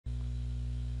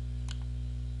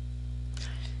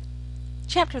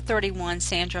Chapter 31,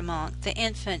 Sandra Monk, The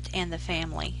Infant and the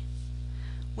Family.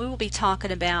 We will be talking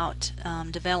about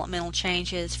developmental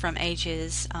changes from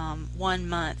ages 1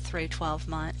 month through 12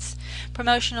 months.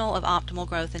 Promotional of optimal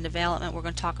growth and development, we're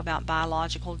going to talk about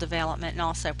biological development and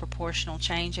also proportional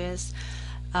changes.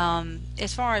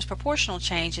 As far as proportional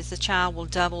changes, the child will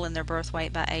double in their birth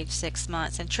weight by age 6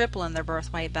 months and triple in their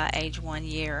birth weight by age 1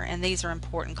 year. And these are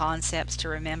important concepts to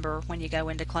remember when you go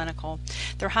into clinical.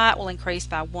 Their height will increase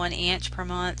by 1 inch per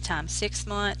month times 6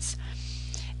 months.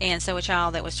 And so a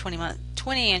child that was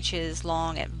 20 inches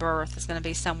long at birth is going to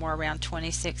be somewhere around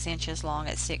 26 inches long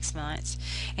at 6 months.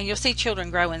 And you'll see children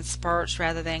grow in spurts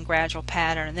rather than gradual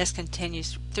pattern, and this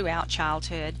continues throughout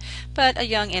childhood. But a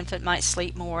young infant might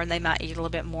sleep more, and they might eat a little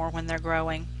bit more when they're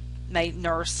growing, may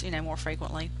nurse, more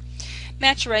frequently.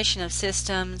 Maturation of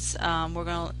systems, we're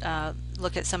going to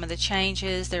look at some of the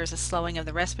changes. There's a slowing of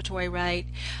the respiratory rate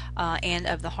and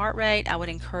of the heart rate. I would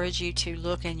encourage you to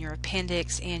look in your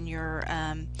appendix in your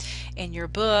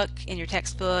book, in your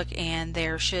textbook, and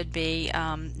there should be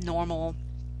normal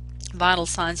vital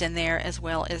signs in there, as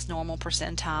well as normal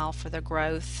percentile for the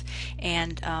growth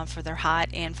and for their height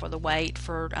and for the weight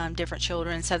for different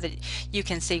children, so that you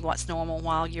can see what's normal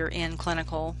while you're in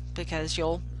clinical, because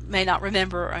you'll may not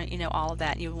remember all of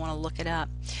that. You want to look it up.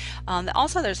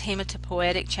 Also, there's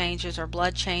hematopoietic changes or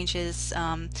blood changes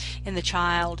in the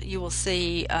child. You will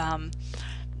see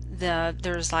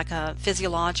there's like a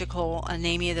physiological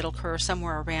anemia that'll occur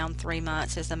somewhere around 3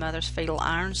 months as the mother's fetal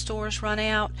iron stores run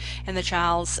out, and the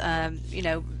child's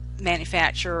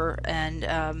manufacture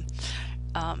and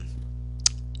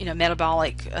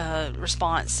metabolic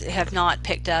response have not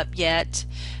picked up yet.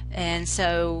 And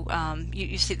so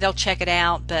you see they'll check it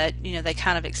out, but they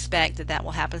kind of expect that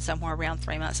will happen somewhere around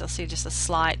 3 months. They'll see just a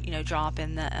slight drop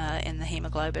in the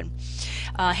hemoglobin.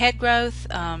 Head growth.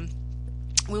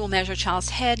 We will measure a child's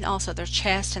head and also their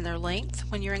chest and their length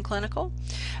when you're in clinical.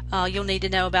 You'll need to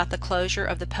know about the closure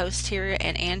of the posterior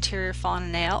and anterior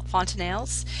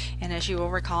fontanelles. And as you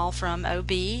will recall from OB,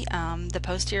 the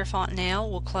posterior fontanelle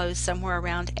will close somewhere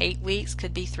around 8 weeks,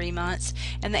 could be 3 months,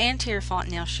 and the anterior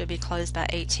fontanelle should be closed by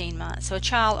 18 months. So a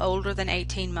child older than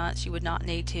 18 months, you would not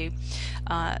need to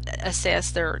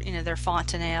assess their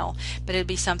fontanelle, but it'd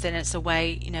be something that's a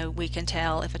way we can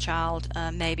tell if a child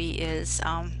maybe is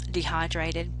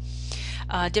dehydrated.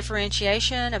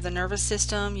 Differentiation of the nervous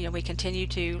system. We continue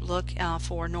to look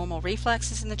for normal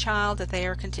reflexes in the child that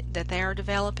they are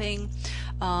developing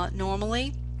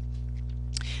normally,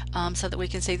 so that we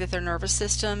can see that their nervous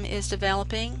system is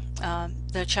developing.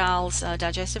 The child's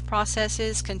digestive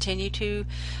processes continue to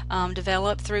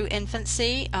develop through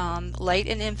infancy. Late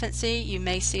in infancy, you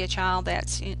may see a child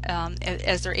that's,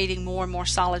 as they're eating more and more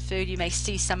solid food, you may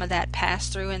see some of that pass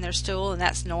through in their stool, and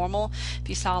that's normal. If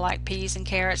you saw like peas and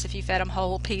carrots, if you fed them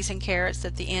whole peas and carrots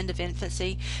at the end of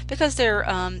infancy, because their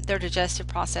digestive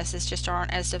processes just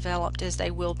aren't as developed as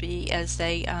they will be as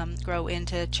they grow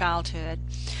into childhood.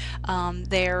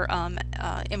 Their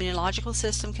immunological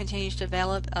system continues to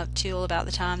develop up till about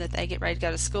the time that they get ready to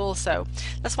go to school. So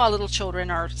that's why little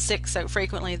children are sick so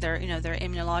frequently. Their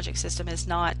immunologic system is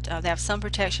not. They have some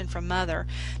protection from mother,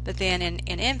 but then in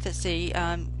infancy,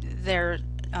 they're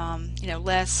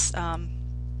less.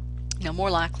 More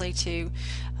likely to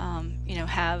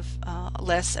have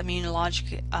less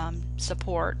immunologic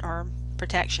support or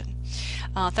protection.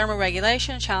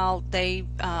 Thermoregulation.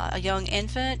 A young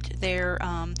infant,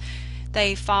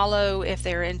 they follow, if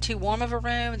they're in too warm of a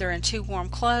room, they're in too warm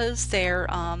clothes,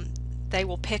 they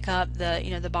will pick up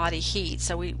the body heat.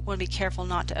 So we want to be careful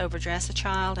not to overdress a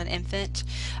child, an infant,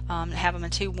 have them in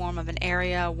too warm of an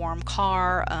area, a warm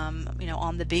car,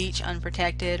 on the beach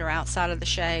unprotected or outside of the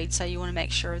shade. So you want to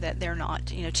make sure that they're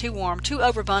not too warm, too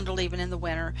overbundled even in the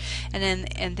winter,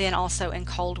 and then also in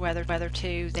cold weather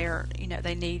too.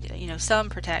 They need some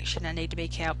protection and need to be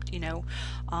kept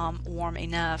warm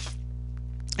enough.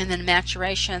 And then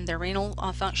maturation, their renal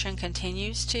function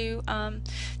continues to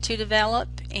develop,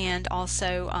 and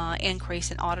also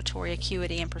increase in auditory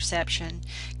acuity and perception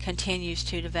continues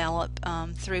to develop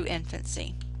through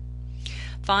infancy.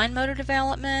 Fine motor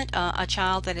development, a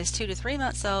child that is 2 to 3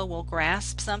 months old will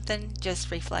grasp something just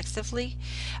reflexively.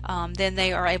 Then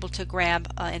they are able to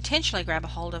intentionally grab a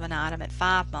hold of an item at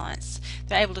 5 months.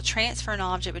 They're able to transfer an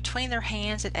object between their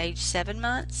hands at age 7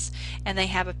 months, and they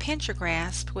have a pincher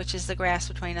grasp, which is the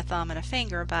grasp between a thumb and a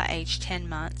finger, by age 10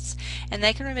 months. And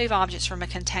they can remove objects from a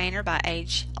container by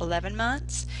age 11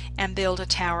 months and build a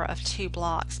tower of 2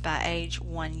 blocks by age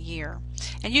 1 year.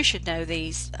 And you should know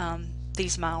these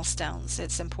milestones.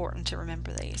 It's important to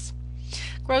remember these.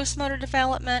 Gross motor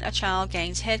development, a child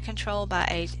gains head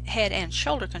and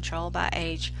shoulder control by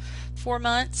age 4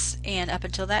 months, and up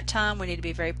until that time we need to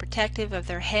be very protective of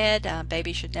their head.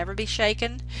 Babies should never be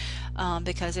shaken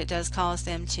because it does cause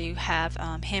them to have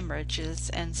hemorrhages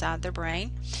inside their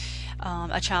brain.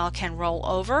 A child can roll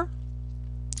over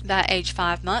by age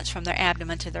 5 months from their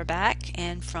abdomen to their back,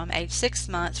 and from age 6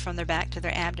 months from their back to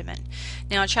their abdomen.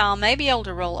 Now, a child may be able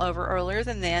to roll over earlier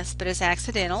than this, but it's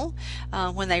accidental.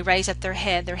 When they raise up their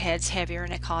head's heavier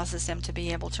and it causes them to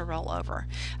be able to roll over.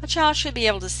 A child should be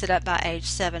able to sit up by age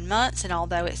 7 months, and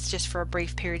although it's just for a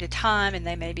brief period of time and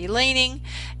they may be leaning,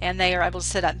 and they are able to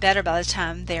sit up better by the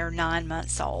time they're 9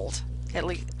 months old. At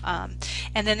least, and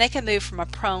then they can move from a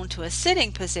prone to a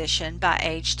sitting position by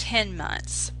age 10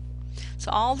 months. So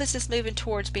all this is moving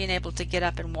towards being able to get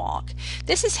up and walk.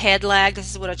 This is head lag. This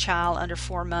is what a child under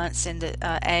 4 months into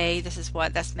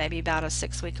that's maybe about a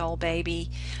 6-week-old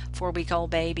baby, 4-week-old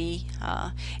baby.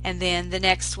 And then the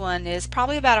next one is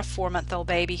probably about a 4-month-old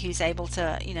baby who's able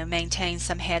to, maintain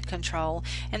some head control.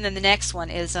 And then the next one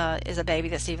is a baby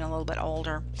that's even a little bit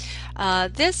older.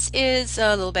 This is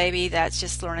a little baby that's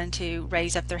just learning to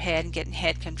raise up their head and getting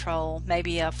head control.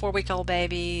 Maybe a 4-week-old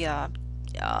baby,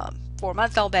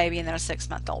 4-month-old baby, and then a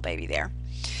 6-month-old baby there.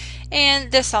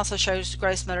 And this also shows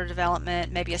gross motor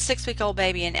development. Maybe a 6-week-old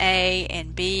baby in A,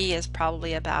 and B is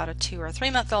probably about a 2 or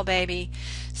 3-month-old baby.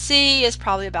 C is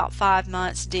probably about 5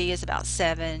 months. D is about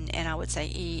 7, and I would say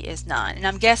E is 9. And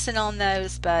I'm guessing on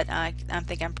those, but I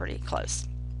think I'm pretty close.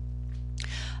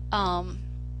 And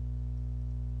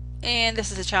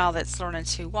this is a child that's learning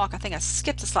to walk. I think I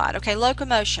skipped a slide. Okay,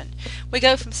 locomotion. We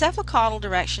go from cephalocaudal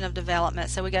direction of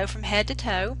development, so we go from head to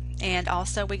toe, and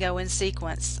also we go in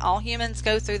sequence. All humans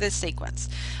go through this sequence.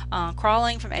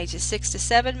 Crawling from ages 6 to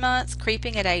 7 months,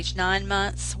 creeping at age 9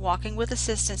 months, walking with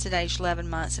assistance at age 11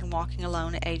 months, and walking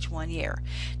alone at age 1 year.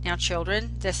 Now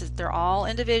children, they're all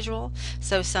individual,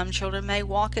 so some children may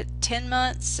walk at 10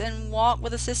 months and walk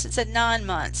with assistance at 9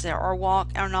 months, or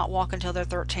not walk until they're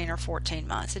 13 or 14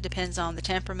 months. It depends on the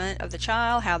temperament of the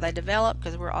child, how they develop,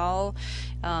 because we're all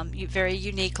very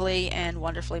uniquely and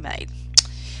wonderfully made.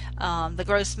 The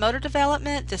gross motor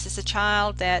development, there's a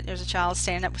child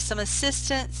standing up with some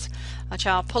assistance, a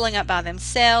child pulling up by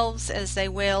themselves as they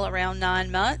will around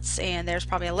 9 months, and there's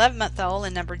probably an 11-month-old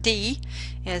in number D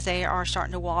as they are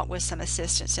starting to walk with some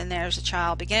assistance. And there's a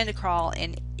child beginning to crawl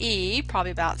in E,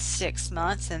 probably about 6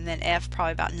 months, and then F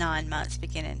probably about 9 months,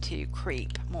 beginning to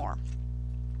creep more.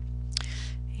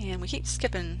 And we keep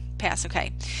skipping past.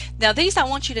 Okay, now these, I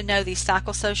want you to know, these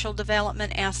psychosocial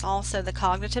development and also the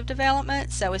cognitive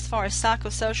development. So as far as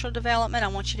psychosocial development, I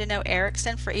want you to know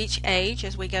Erickson for each age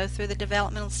as we go through the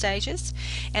developmental stages.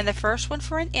 And the first one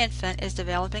for an infant is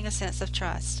developing a sense of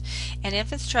trust. And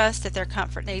infants trust that their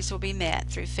comfort needs will be met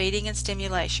through feeding and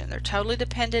stimulation. They're totally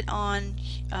dependent on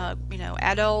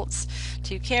adults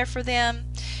to care for them,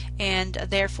 and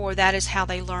therefore that is how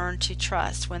they learn to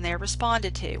trust. When they're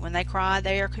responded to, when they cry,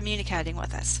 they are communicating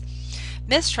with us.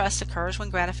 Mistrust occurs when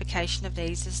gratification of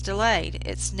needs is delayed.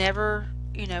 It's never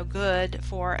good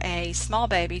for a small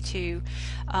baby to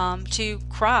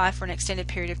cry for an extended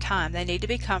period of time. They need to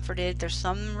be comforted. There's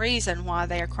some reason why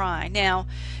they are crying. Now,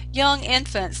 young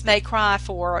infants may cry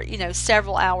for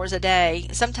several hours a day.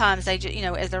 Sometimes they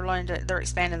as they're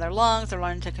expanding their lungs, they're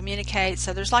learning to communicate.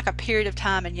 So there's like a period of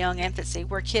time in young infancy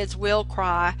where kids will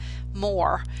cry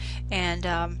more, and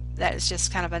that is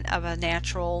just kind of a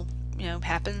natural,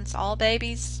 happens. All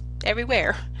babies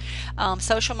everywhere.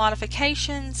 Social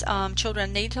modifications.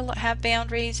 Children need to have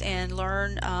boundaries and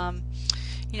learn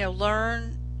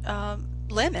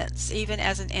limits even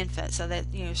as an infant, so that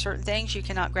certain things you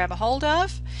cannot grab a hold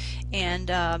of, and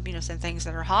some things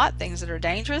that are hot, things that are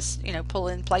dangerous,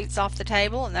 pulling plates off the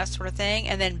table and that sort of thing.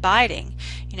 And then biting,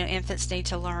 infants need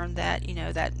to learn that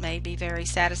that may be very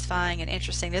satisfying and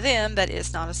interesting to them, but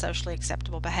it's not a socially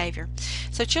acceptable behavior.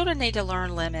 So children need to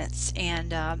learn limits,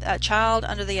 and a child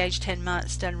under the age 10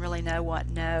 months doesn't really know what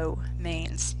no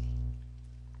means.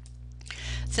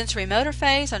 Sensory motor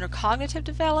phase under cognitive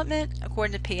development,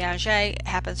 according to Piaget,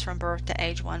 happens from birth to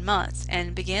age 1 month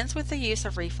and begins with the use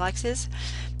of reflexes,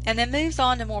 and then moves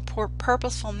on to more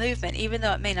purposeful movement. Even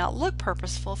though it may not look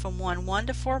purposeful, from 1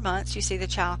 to 4 months you see the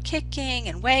child kicking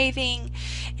and waving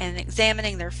and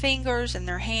examining their fingers and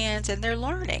their hands, and they're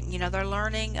learning. They're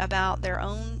learning about their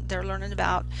own, they're learning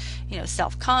about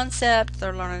self-concept,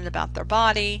 they're learning about their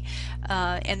body,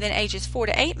 and then ages 4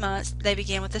 to 8 months they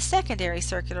begin with the secondary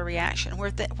circular reaction,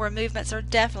 where movements are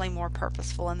definitely more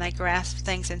purposeful, and they grasp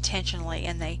things intentionally,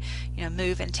 and they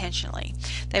move intentionally.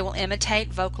 They will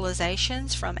imitate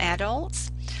vocalizations from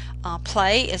adults.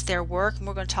 Play is their work, and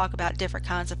we're going to talk about different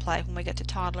kinds of play when we get to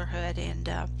toddlerhood, and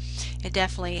it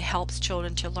definitely helps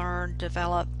children to learn,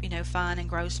 develop, fine and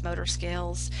gross motor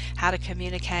skills, how to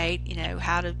communicate,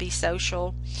 how to be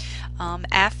social.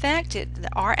 Affect,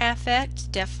 our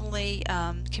affect definitely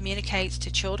communicates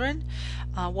to children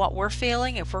what we're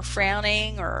feeling. If we're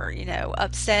frowning or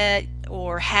upset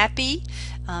or happy,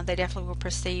 they definitely will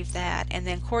perceive that. And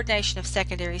then coordination of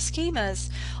secondary schemas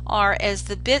are as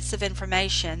the bits of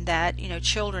information that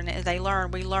children, as they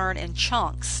learn, we learn in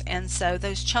chunks, and so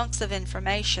those chunks of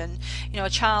information, a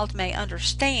child may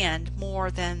understand more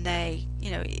than they,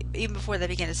 even before they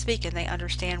begin to speak, and they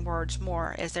understand words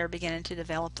more as they're beginning to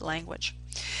develop the language.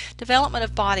 Development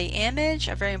of body image,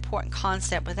 a very important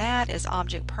concept with that is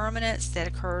object permanence that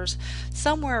occurs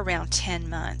somewhere around 10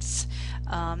 months.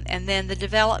 And then the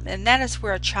development, and that is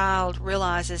where a child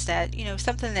realizes that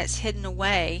something that's hidden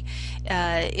away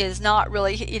is not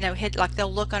really hid. Like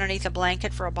they'll look underneath a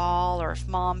blanket for a ball, or if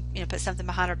mom puts something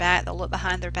behind her back, they'll look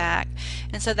behind their back,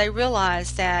 and so they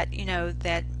realize that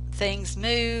that things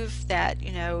move, that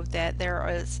that there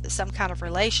is some kind of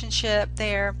relationship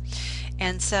there,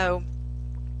 and so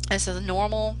this is a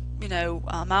normal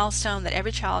milestone that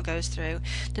every child goes through.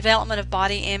 Development of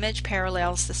body image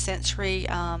parallels the sensory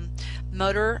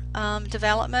motor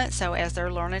development. So as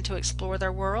they're learning to explore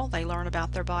their world, they learn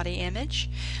about their body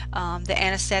image. The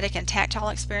anesthetic and tactile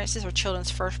experiences are children's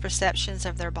first perceptions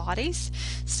of their bodies.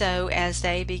 So as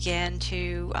they begin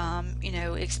to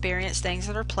experience things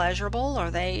that are pleasurable,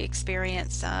 or they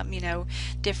experience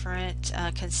different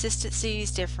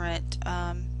consistencies, different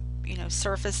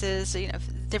surfaces,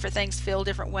 different things feel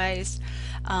different ways,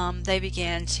 they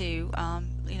begin to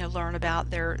learn about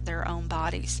their own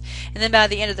bodies. And then by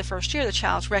the end of the first year, the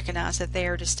child's recognized that they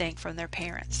are distinct from their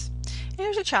parents. And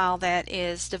here's a child that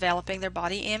is developing their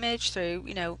body image through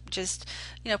just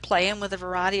playing with a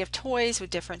variety of toys with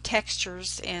different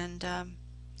textures and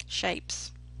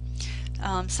shapes.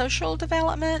 Social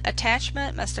development,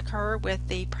 attachment must occur with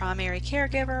the primary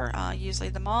caregiver, usually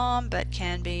the mom, but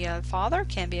can be a father,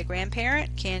 can be a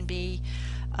grandparent, can be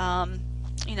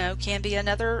can be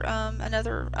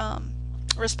another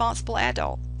responsible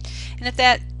adult. And if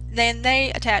that, then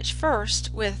they attach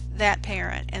first with that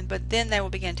parent, but then they will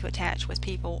begin to attach with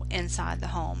people inside the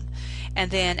home, and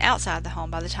then outside the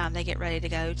home. By the time they get ready to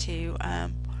go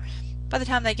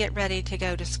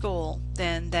to school,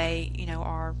 then they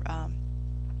are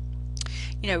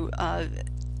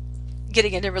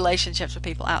getting into relationships with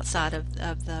people outside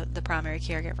of the primary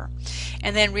caregiver.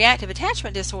 And then reactive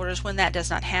attachment disorders, when that does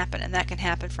not happen, and that can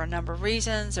happen for a number of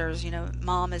reasons. There's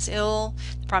mom is ill,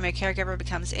 the primary caregiver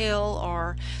becomes ill,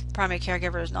 or the primary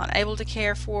caregiver is not able to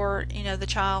care for the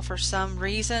child for some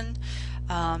reason.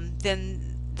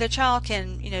 Then the child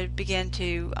can begin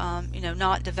to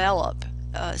not develop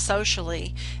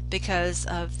socially because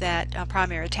of that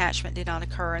primary attachment did not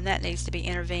occur, and that needs to be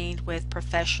intervened with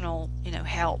professional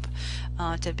help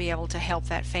to be able to help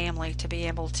that family to be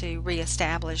able to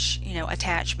reestablish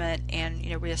attachment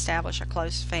and reestablish a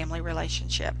close family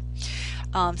relationship.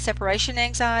 Separation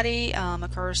anxiety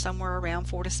occurs somewhere around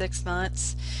 4 to 6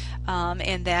 months,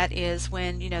 and that is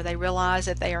when they realize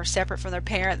that they are separate from their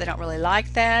parent. They don't really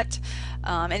like that,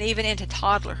 and even into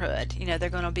toddlerhood, they're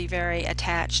going to be very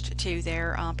attached to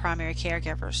their primary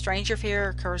caregiver. Stranger fear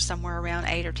occurs somewhere around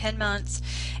 8 or 10 months,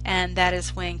 and that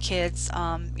is when kids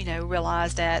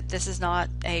realize that this is not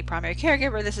a primary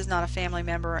caregiver, this is not a family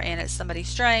member, and it's somebody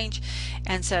strange,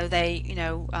 and so they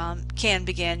can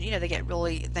begin,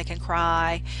 they can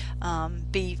cry,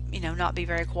 be not be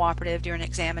very cooperative during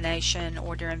examination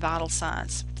or during vital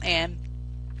signs, and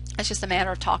it's just a matter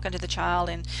of talking to the child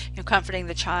and comforting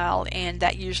the child, and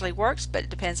that usually works, but it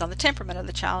depends on the temperament of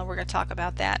the child, and we're going to talk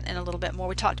about that in a little bit more.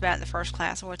 We talked about it in the first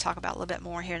class, and we'll talk about a little bit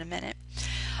more here in a minute.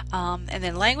 And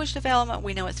then language development,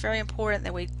 we know it's very important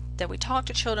that we talk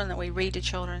to children, that we read to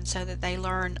children, so that they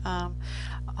learn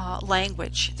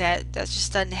language that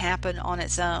just doesn't happen on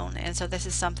its own. And so this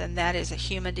is something that is a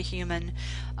human to human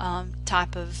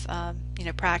type of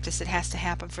practice that has to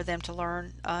happen for them to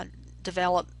learn,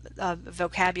 develop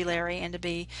vocabulary,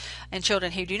 and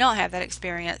children who do not have that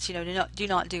experience do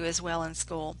not do as well in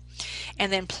school.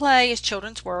 And then play is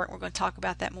children's work. We're going to talk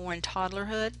about that more in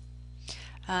toddlerhood.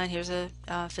 And here's a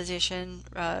physician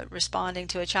responding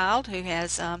to a child who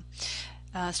has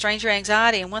stranger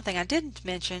anxiety. And one thing I didn't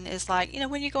mention is,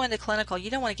 when you go into clinical,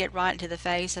 you don't want to get right into the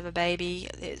face of a baby,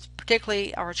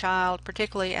 particularly, or a child,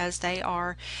 particularly as they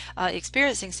are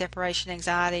experiencing separation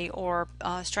anxiety or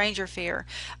stranger fear.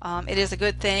 It is a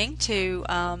good thing to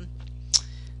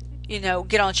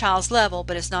get on a child's level,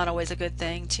 but it's not always a good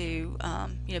thing to,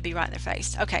 be right in their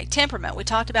face. Okay, temperament. We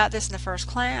talked about this in the first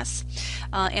class.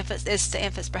 It's the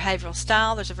infant's behavioral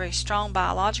style. There's a very strong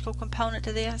biological component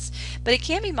to this, but it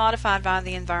can be modified by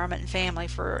the environment and family.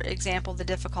 For example, the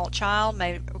difficult child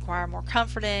may require more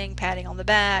comforting, patting on the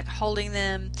back, holding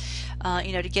them,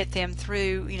 to get them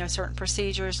through, certain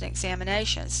procedures and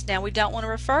examinations. Now, we don't want to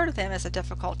refer to them as a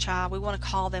difficult child. We want to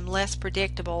call them less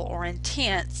predictable or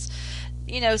intense,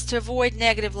 to avoid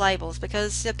negative labels,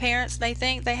 because the parents may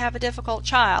think they have a difficult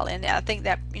child, and I think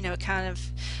that it kind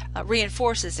of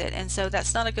reinforces it, and so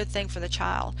that's not a good thing for the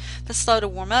child. The slow to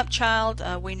warm up child,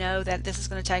 we know that this is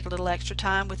going to take a little extra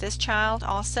time with this child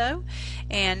also,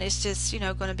 and it's just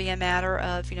going to be a matter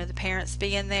of the parents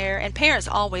being there, and parents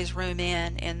always room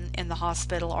in the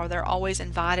hospital, or they're always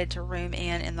invited to room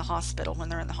in the hospital when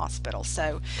they're in the hospital.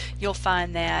 So you'll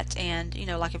find that, and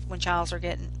like when child's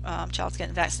getting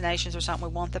vaccinations or something, we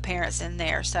want the parents in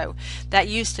there. So that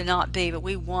used to not be, but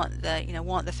we want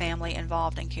the family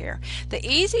involved in care. The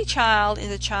easy child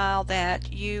is a child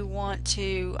that you want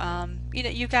to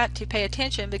you got to pay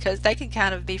attention, because they can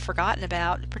kind of be forgotten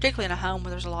about, particularly in a home where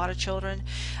there's a lot of children.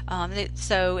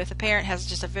 So if a parent has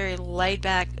just a very laid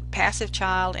back, passive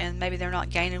child, and maybe they're not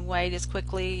gaining weight as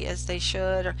quickly as they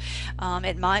should, or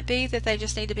it might be that they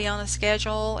just need to be on a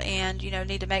schedule, and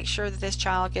need to make sure that this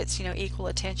child gets equal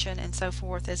attention and so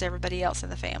forth as everybody else in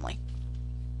the family.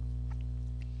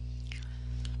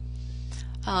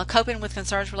 Coping with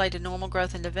concerns related to normal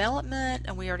growth and development,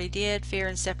 and we already did. Fear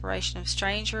and separation of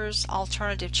strangers.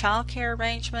 Alternative child care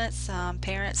arrangements.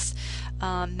 Parents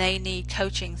may need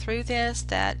coaching through this,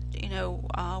 that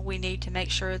we need to make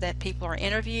sure that people are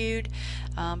interviewed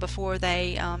before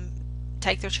they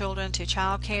take their children to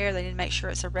child care. They need to make sure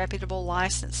it's a reputable,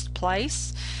 licensed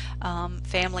place.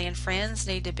 Family and friends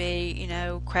need to be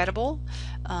credible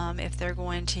if they're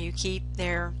going to keep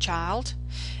their child.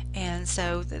 And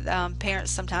so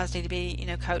parents sometimes need to be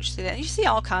coached through that. And you see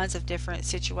all kinds of different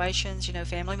situations,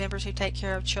 family members who take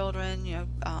care of children,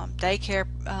 daycare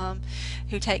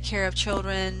who take care of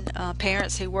children,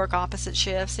 parents who work opposite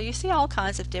shifts. So you see all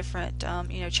kinds of different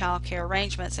child care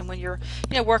arrangements, and when you're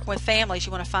working with families,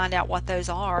 you want to find out what those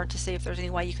are to see if there's any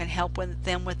way you can help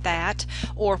them with that,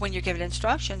 or when you're given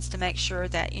instructions, to make sure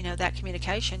that that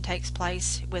communication takes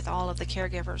place with all of the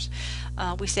caregivers.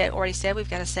 We already said we've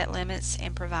got to set limits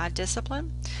and provide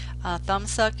discipline. Thumb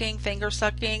sucking, finger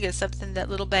sucking is something that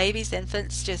little babies,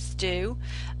 infants, just do.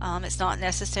 It's not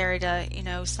necessary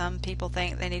to, some people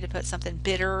think they need to put something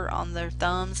bitter on their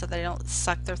thumb so they don't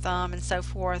suck their thumb and so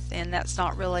forth, and that's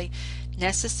not really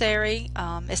necessary.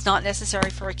 It's not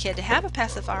necessary for a kid to have a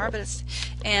pacifier, but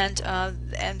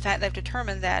in fact they've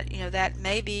determined that that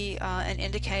may be an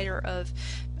indicator of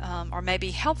or may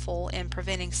be helpful in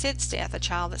preventing SIDS death, a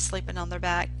child that's sleeping on their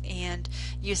back, and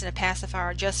using a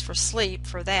pacifier just for sleep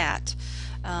for that.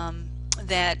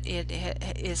 That it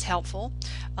is helpful.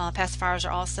 Pacifiers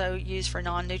are also used for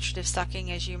non-nutritive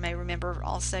sucking, as you may remember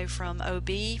also from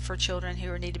OB, for children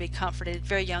who need to be comforted,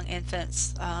 very young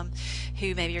infants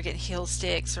who maybe are getting heel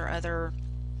sticks or other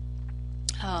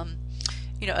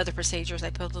other procedures.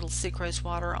 They put a little sucrose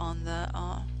water on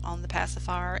the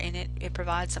pacifier, and it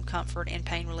provides some comfort and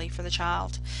pain relief for the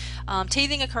child.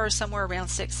 Teething occurs somewhere around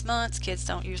 6 months. Kids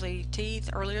don't usually teeth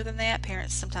earlier than that.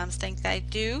 Parents sometimes think they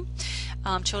do.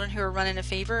 Children who are running a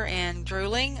fever and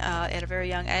drooling at a very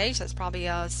young age, that's probably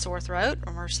a sore throat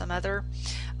or some other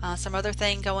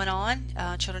thing going on.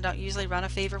 Children don't usually run a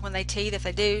fever when they teeth. If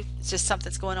they do, it's just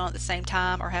something's going on at the same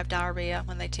time, or have diarrhea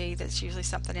when they teeth. It's usually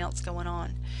something else going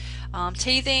on.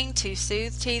 Teething, to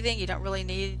soothe teething, you don't really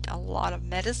need a lot of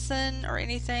medicine or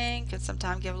anything. Could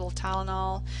sometimes give a little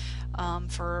Tylenol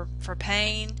for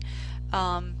pain.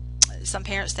 Some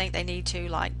parents think they need to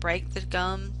break the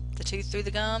tooth through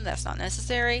the gum. That's not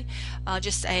necessary.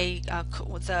 Just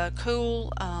the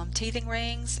cool teething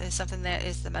rings is something that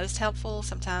is the most helpful.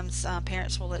 Sometimes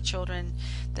parents will let children,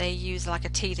 they use a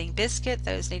teething biscuit.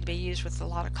 Those need to be used with a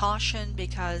lot of caution,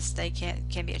 because they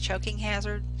can be a choking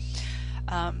hazard.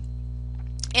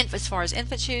 As far as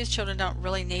infant shoes, children don't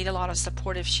really need a lot of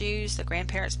supportive shoes. The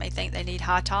grandparents may think they need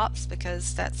high tops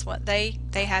because that's what they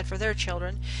had for their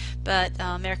children, but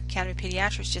American Academy of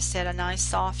Pediatrics just said a nice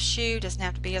soft shoe doesn't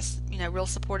have to be a real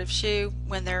supportive shoe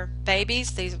when they're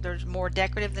babies. They're more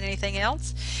decorative than anything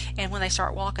else, and when they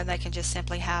start walking, they can just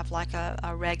simply have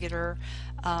a regular,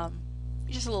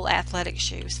 just a little athletic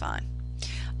shoe is fine.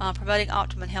 Promoting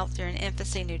optimum health during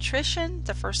infancy nutrition.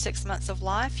 The first 6 months of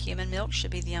life, human milk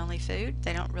should be the only food.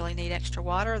 They don't really need extra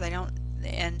water. They don't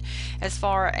And as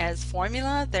far as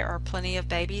formula, there are plenty of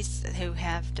babies who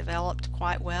have developed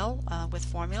quite well with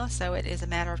formula, so it is a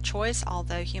matter of choice,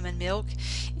 although human milk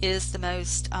is the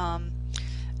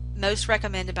most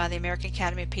recommended by the American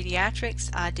Academy of Pediatrics.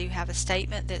 I do have a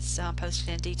statement that's posted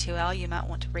in D2L. You might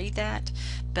want to read that,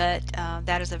 but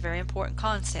that is a very important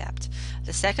concept.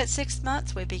 The second 6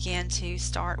 months, we begin to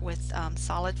start with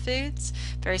solid foods.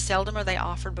 Very seldom are they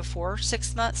offered before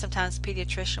 6 months. Sometimes the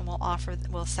pediatrician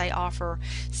will say offer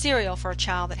cereal for a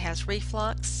child that has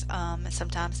reflux. And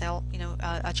sometimes they'll,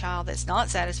 a child that's not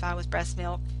satisfied with breast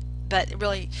milk, but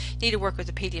really need to work with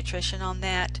the pediatrician on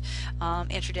that.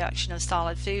 Introduction of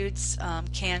solid foods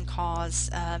can cause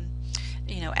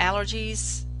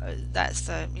allergies. That's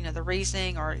the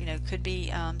reasoning, or could be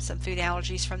some food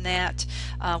allergies from that.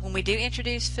 When we do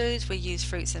introduce foods, we use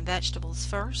fruits and vegetables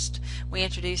first. We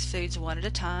introduce foods one at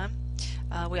a time.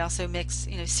 We also mix,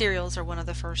 cereals are one of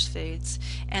the first foods,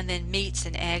 and then meats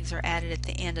and eggs are added at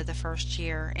the end of the first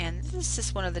year. And this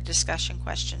is one of the discussion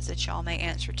questions that y'all may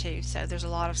answer too. So there's a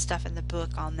lot of stuff in the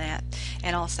book on that,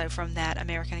 and also from that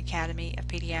American Academy of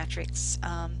Pediatrics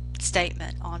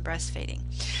statement on breastfeeding.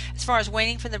 As far as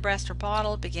weaning from the breast or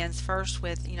bottle, it begins first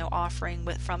with offering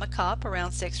from a cup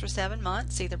around 6 or 7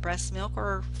 months, either breast milk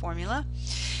or formula,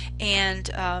 and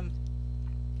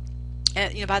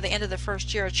by the end of the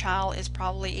first year, a child is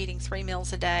probably eating 3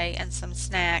 meals a day and some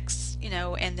snacks,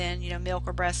 and then milk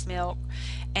or breast milk,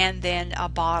 and then a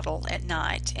bottle at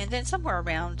night. And then somewhere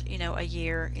around a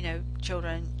year,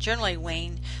 children generally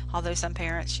wean, although some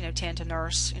parents tend to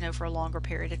nurse for a longer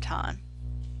period of time.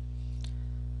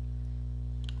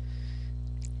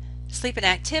 Sleep and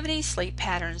activity. Sleep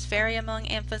patterns vary among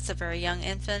infants. A very young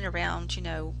infant, around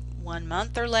 1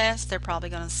 month or less, they're probably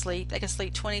going to sleep. They can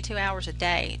sleep 22 hours a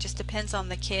day. It just depends on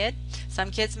the kid.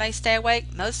 Some kids may stay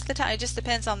awake most of the time. It just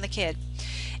depends on the kid.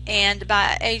 And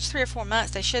by age 3 or 4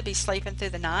 months, they should be sleeping through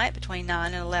the night between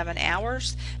 9 and 11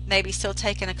 hours. Maybe still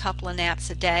taking a couple of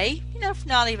naps a day,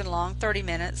 not even long, 30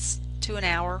 minutes to an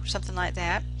hour, something like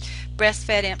that.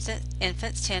 Breastfed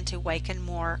infants tend to waken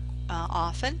more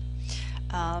often.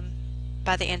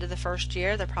 By the end of the first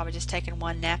year, they're probably just taking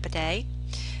 1 nap a day.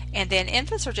 And then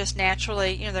infants are just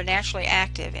naturally, they're naturally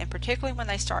active, and particularly when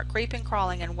they start creeping,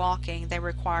 crawling, and walking, they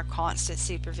require constant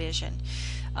supervision.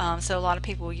 So a lot of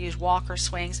people will use walkers,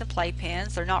 swings, and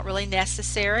playpens. They're not really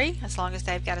necessary as long as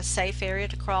they've got a safe area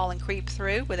to crawl and creep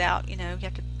through without, you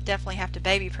definitely have to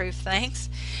baby-proof things.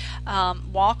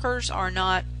 Walkers are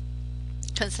not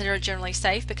considered generally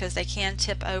safe because they can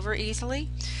tip over easily.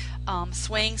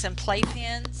 Swings and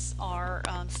playpens are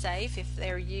safe if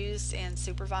they're used and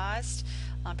supervised.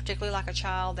 Particularly like a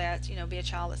child that be a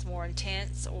child that's more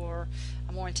intense, or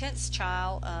a more intense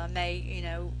child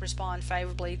may respond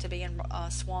favorably to being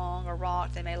swung or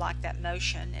rocked. They may like that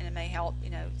motion, and it may help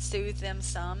soothe them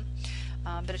some.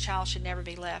 But a child should never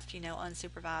be left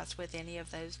unsupervised with any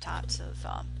of those types of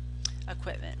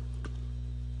equipment.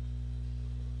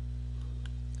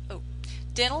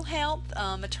 Dental health,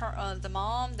 the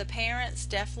mom, the parents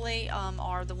definitely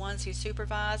are the ones who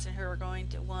supervise and who are going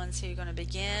to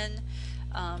begin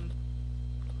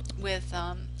with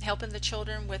helping the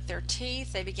children with their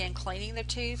teeth. They begin cleaning their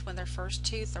teeth when their first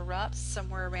tooth erupts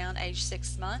somewhere around age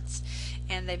 6 months,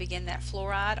 and they begin that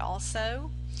fluoride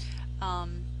also.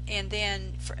 And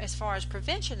then as far as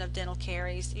prevention of dental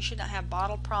caries, you should not have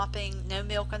bottle propping, no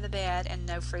milk on the bed, and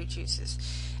no fruit juices.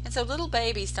 And so little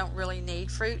babies don't really need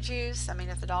fruit juice. I mean,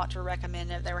 if the doctor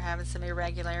recommended if they were having some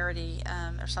irregularity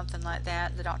or something like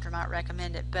that, the doctor might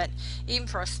recommend it. But even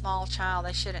for a small child,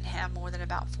 they shouldn't have more than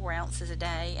about 4 ounces a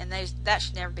day, and that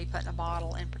should never be put in a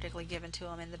bottle and particularly given to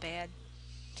them in the bed.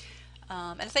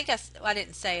 And I think I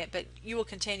didn't say it, but you will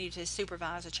continue to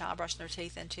supervise a child brushing their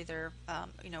teeth into their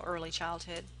early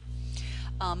childhood.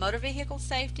 Motor vehicle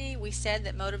safety. We said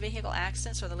that motor vehicle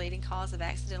accidents are the leading cause of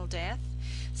accidental death.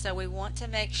 So we want to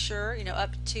make sure,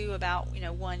 up to about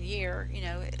 1 year,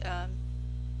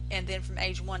 and then from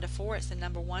age 1 to 4, it's the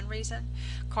 #1 reason.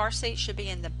 Car seats should be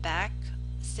in the back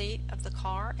seat of the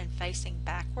car and facing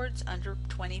backwards, under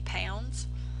 20 pounds.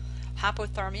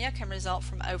 Hypothermia can result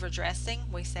from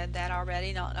overdressing. We said that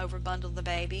already. Not overbundle the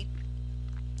baby.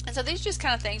 And so these are just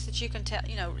kind of things that you can tell,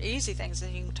 easy things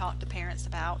that you can talk to parents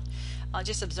about.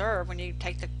 Just observe when you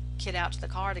take the kid out to the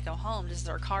car to go home. Is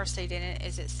there a car seat in it?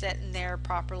 Is it sitting there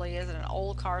properly? Is it an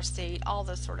old car seat? All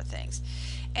those sort of things.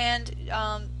 And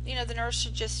the nurse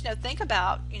should just think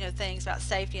about things about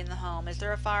safety in the home. Is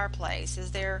there a fireplace?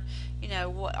 Is there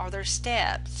are there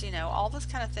steps? All those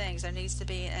kind of things. There needs to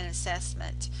be an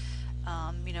assessment.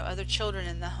 Other children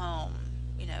in the home.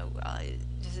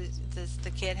 does the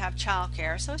kid have child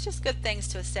care? So it's just good things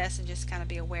to assess and just kind of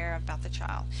be aware about the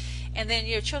child. And then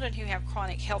children who have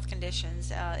chronic health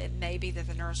conditions, it may be that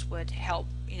the nurse would help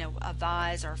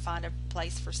advise or find a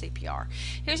place for CPR.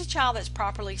 Here's a child that's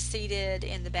properly seated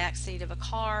in the back seat of a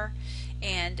car,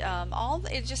 and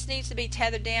it just needs to be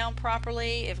tethered down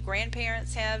properly. If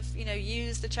grandparents have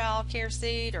used the child care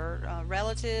seat, or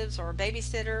relatives or a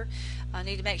babysitter,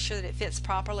 need to make sure that it fits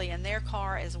properly in their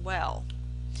car as well.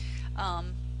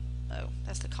 Oh,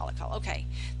 that's the colic call. Okay.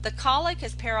 The colic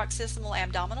is paroxysmal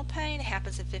abdominal pain. It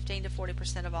happens in 15 to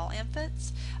 40% of all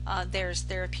infants. There's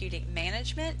therapeutic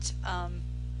management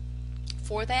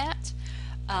for that.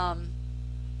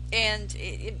 And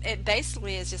it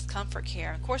basically is just comfort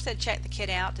care. Of course, they'd check the kid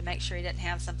out to make sure he doesn't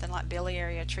have something like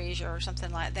biliary atresia or something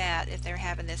like that if they're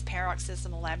having this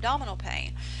paroxysmal abdominal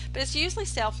pain. But it's usually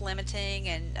self-limiting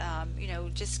and,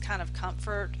 just kind of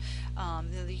comfort.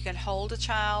 You can hold a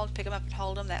child, pick them up and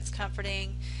hold them. That's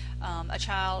comforting. A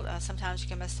child, sometimes you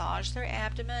can massage their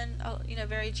abdomen,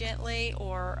 very gently,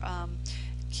 or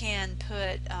can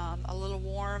put a little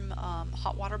warm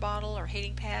hot water bottle or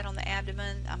heating pad on the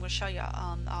abdomen. I'm going to show you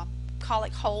a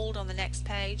colic hold on the next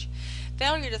page.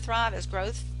 Failure to thrive is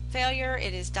growth failure.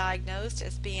 It is diagnosed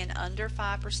as being under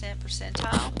 5%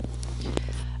 percentile.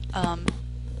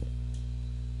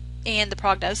 And the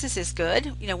prognosis is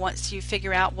good, once you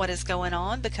figure out what is going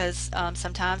on, because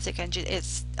sometimes it can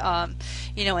it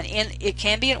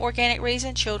can be an organic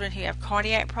reason. Children who have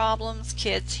cardiac problems,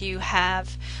 kids who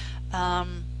have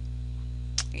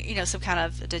some kind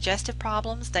of digestive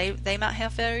problems, they might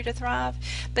have failure to thrive.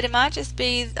 But it might just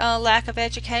be a lack of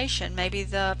education. Maybe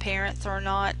the parents are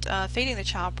not feeding the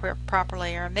child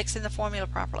properly or mixing the formula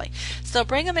properly. So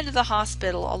bring them into the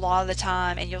hospital a lot of the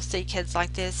time, and you'll see kids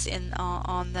like this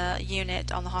on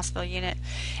the hospital unit.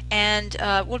 And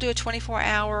we'll do a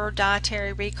 24-hour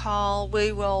dietary recall.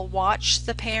 We will watch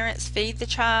the parents feed the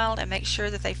child and make sure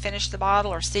that they finish the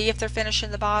bottle, or see if they're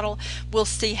finishing the bottle. We'll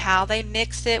see how they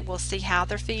mix it. We'll see how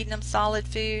they're feeding them solid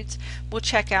foods. We'll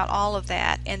check out all of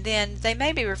that, and then they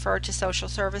may be referred to social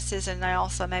services, and they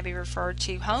also may be referred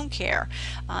to home care.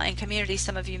 In community,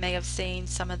 some of you may have seen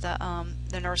some of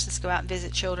the nurses go out and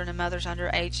visit children under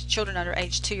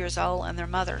age 2 years old and their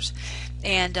mothers,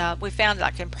 and we found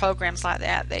like in programs like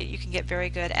that you can get very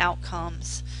good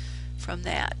outcomes from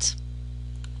that.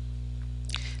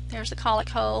 There's the colic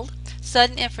hold.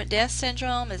 Sudden infant death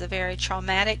syndrome is a very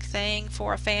traumatic thing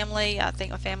for a family. I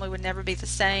think a family would never be the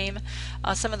same.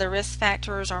 Some of the risk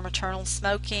factors are maternal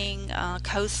smoking,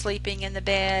 co-sleeping in the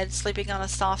bed, sleeping on a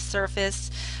soft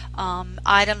surface,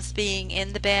 items being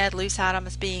in the bed, loose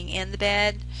items being in the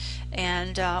bed.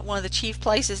 And one of the chief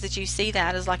places that you see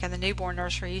that is like in the newborn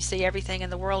nursery. You see everything in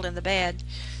the world in the bed.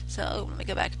 So let me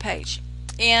go back a page.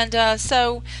 And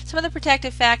so some of the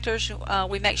protective factors,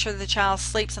 we make sure that the child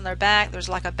sleeps on their back. There's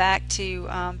like a back to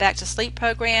sleep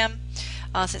program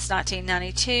since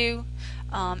 1992.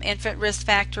 Infant risk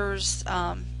factors,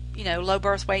 low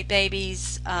birth weight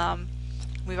babies.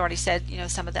 We've already said,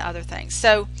 some of the other things.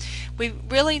 So we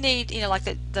really need, like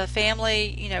the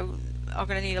family, are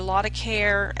going to need a lot of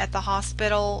care at the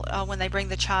hospital when they bring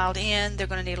the child in. They're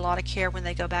going to need a lot of care when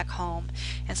they go back home.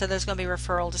 And so there's going to be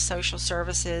referral to social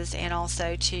services and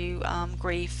also to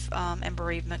grief and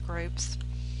bereavement groups.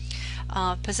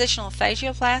 Positional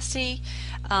fascioplasty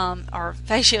or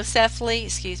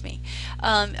fasciocephaly,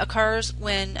 occurs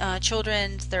when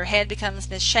their head becomes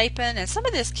misshapen, and some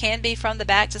of this can be from the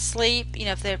back to sleep,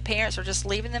 if their parents are just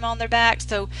leaving them on their back.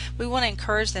 So we want to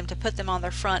encourage them to put them on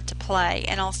their front to play,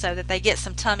 and also that they get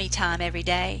some tummy time every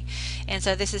day. And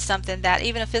so this is something that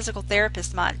even a physical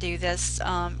therapist might do this,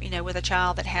 with a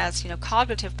child that has,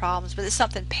 cognitive problems, but it's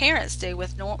something parents do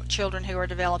with children who are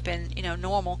developing,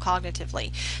 normal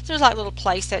cognitively. So there's like little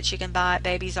play sets you can buy at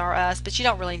Babies R Us, but you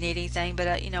don't really need anything but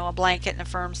a blanket and a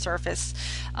firm surface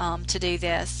to do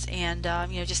this, and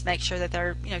just make sure that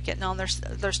they're getting on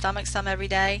their stomach some every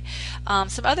day.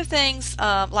 Some other things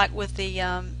like with the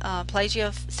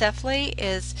plagiocephaly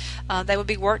is they would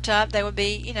be worked up. They would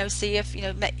be see if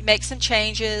make some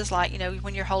changes, like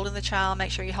when you're holding the child, make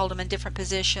sure you hold them in different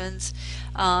positions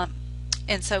and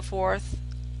so forth.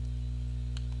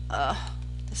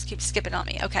 This keeps skipping on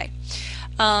me. Okay.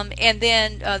 And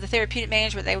then the therapeutic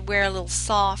management, they would wear a little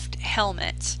soft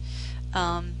helmet,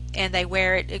 and they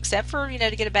wear it except for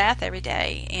to get a bath every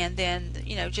day, and then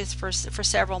just for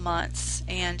several months,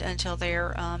 and until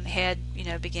their head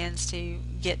begins to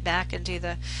get back into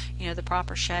the the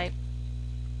proper shape.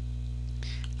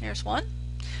 There's one.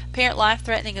 Apparent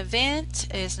life-threatening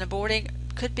event is an aborting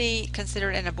could be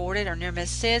considered an aborted or near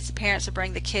miss SIDS. The parents would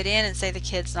bring the kid in and say the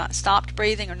kid's not stopped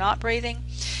breathing or not breathing,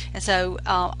 and so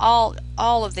all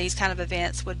of these kind of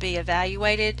events would be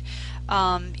evaluated.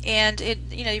 And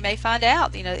you may find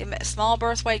out, small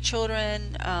birth weight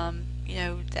children,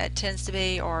 that tends to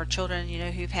be, or children,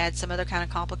 who've had some other kind of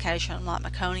complication like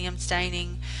meconium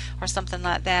staining or something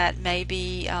like that, may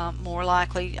be more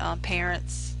likely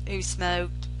parents who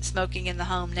smoking in the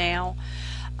home now.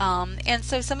 And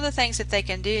so some of the things that they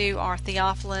can do are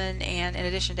theophylline, and in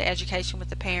addition to education with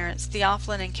the parents,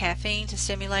 theophylline and caffeine to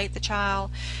stimulate the child.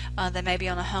 They may be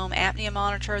on a home apnea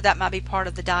monitor. That might be part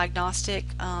of the diagnostic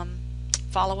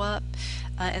follow-up.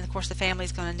 And of course the family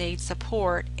is going to need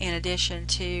support in addition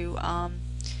to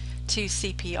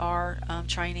CPR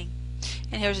training.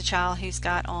 And here's a child who's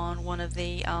got on one of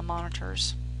the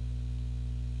monitors.